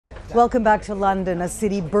Welcome back to London, a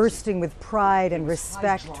city bursting with pride and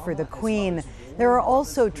respect for the Queen. There are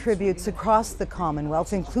also tributes across the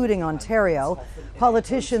Commonwealth, including Ontario.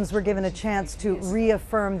 Politicians were given a chance to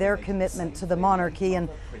reaffirm their commitment to the monarchy, and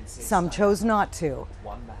some chose not to.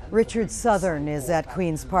 Richard Southern is at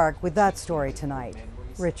Queen's Park with that story tonight.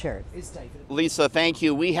 Richard. Lisa, thank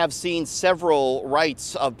you. We have seen several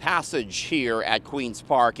rites of passage here at Queen's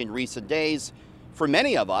Park in recent days. For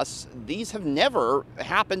many of us, these have never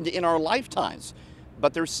happened in our lifetimes,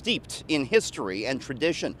 but they're steeped in history and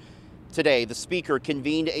tradition. Today, the Speaker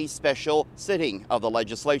convened a special sitting of the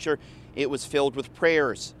legislature. It was filled with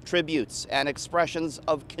prayers, tributes, and expressions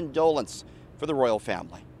of condolence for the royal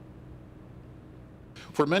family.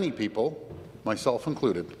 For many people, myself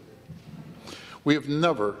included, we have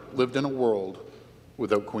never lived in a world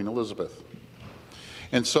without Queen Elizabeth.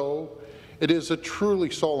 And so, it is a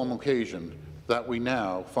truly solemn occasion that we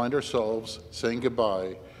now find ourselves saying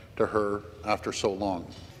goodbye to her after so long.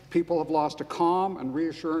 People have lost a calm and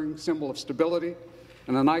reassuring symbol of stability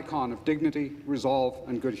and an icon of dignity, resolve,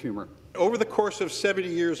 and good humor. Over the course of 70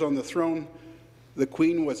 years on the throne, the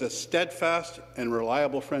Queen was a steadfast and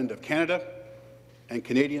reliable friend of Canada and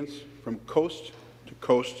Canadians from coast to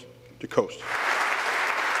coast to coast.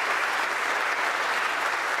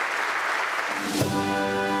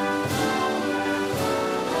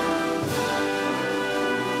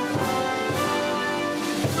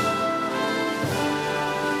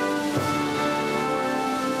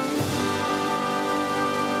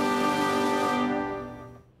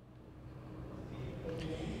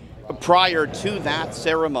 Prior to that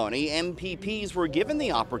ceremony, MPPs were given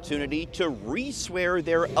the opportunity to re-swear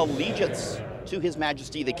their allegiance to His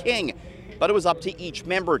Majesty the King, but it was up to each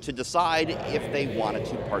member to decide if they wanted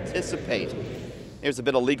to participate. There's a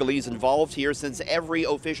bit of legalese involved here, since every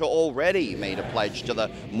official already made a pledge to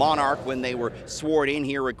the monarch when they were sworn in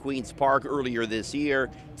here at Queen's Park earlier this year.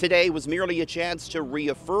 Today was merely a chance to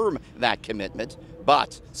reaffirm that commitment,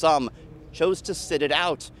 but some chose to sit it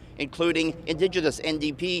out, including Indigenous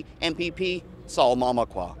NDP MPP Sol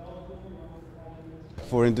Mamakwa.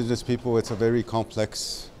 For Indigenous people, it's a very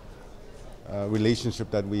complex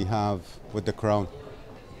relationship that we have with the Crown.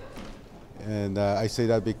 And I say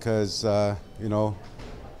that because, there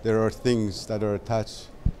are things that are attached,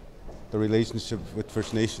 the relationship with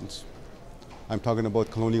First Nations. I'm talking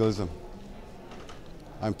about colonialism.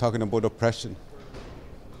 I'm talking about oppression.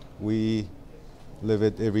 We live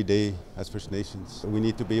it every day as First Nations. We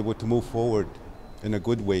need to be able to move forward in a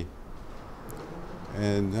good way.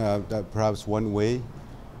 And that perhaps one way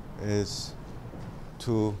is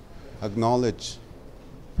to acknowledge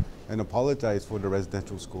and apologize for the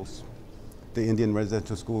residential schools, the Indian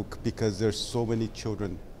residential school, because there's so many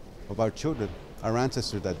children, of our children, our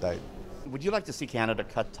ancestors that died. Would you like to see Canada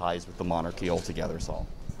cut ties with the monarchy altogether, Sol?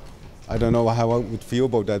 I don't know how I would feel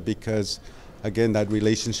about that, because again, that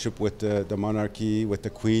relationship with the monarchy, with the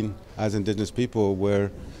Queen, as Indigenous people,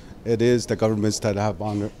 where it is the governments that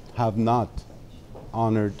have not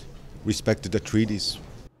honored, respected the treaties.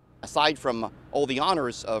 Aside from all the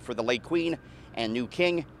honors for the late Queen and new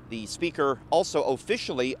King, the Speaker also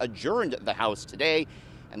officially adjourned the House today,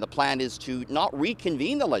 and the plan is to not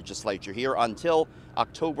reconvene the legislature here until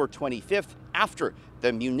October 25th, after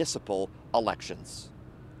the municipal elections.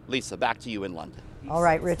 Lisa, back to you in London. All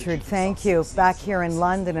right, Richard, thank you. Back here in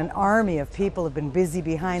London, an army of people have been busy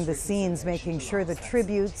behind the scenes making sure the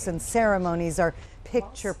tributes and ceremonies are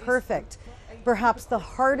picture perfect. Perhaps the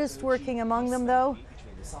hardest working among them, though,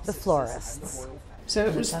 the florists. So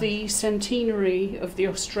it was the centenary of the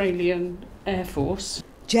Australian Air Force.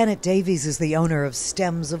 Janet Davies is the owner of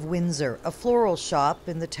Stems of Windsor, a floral shop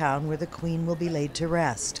in the town where the Queen will be laid to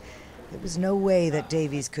rest. There was no way that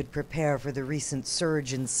Davies could prepare for the recent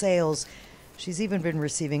surge in sales. She's even been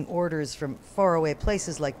receiving orders from faraway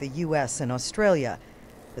places like the US and Australia.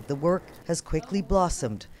 But the work has quickly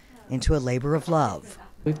blossomed into a labor of love.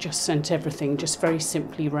 We've just sent everything just very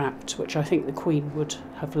simply wrapped, which I think the Queen would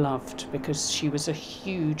have loved, because she was a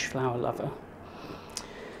huge flower lover.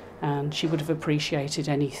 And she would have appreciated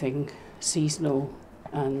anything seasonal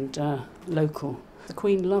and local. The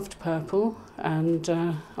Queen loved purple, and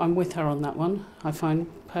I'm with her on that one. I find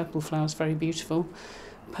purple flowers very beautiful.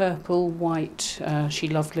 Purple, white, she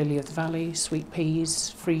loved lily of the valley, sweet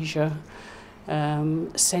peas, freesia,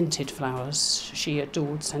 scented flowers. She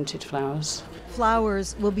adored scented flowers.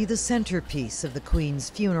 Flowers will be the centerpiece of the Queen's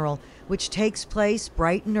funeral, which takes place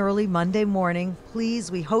bright and early Monday morning. Please,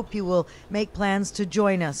 we hope you will make plans to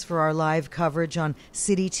join us for our live coverage on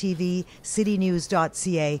City TV,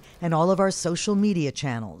 citynews.ca, and all of our social media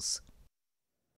channels.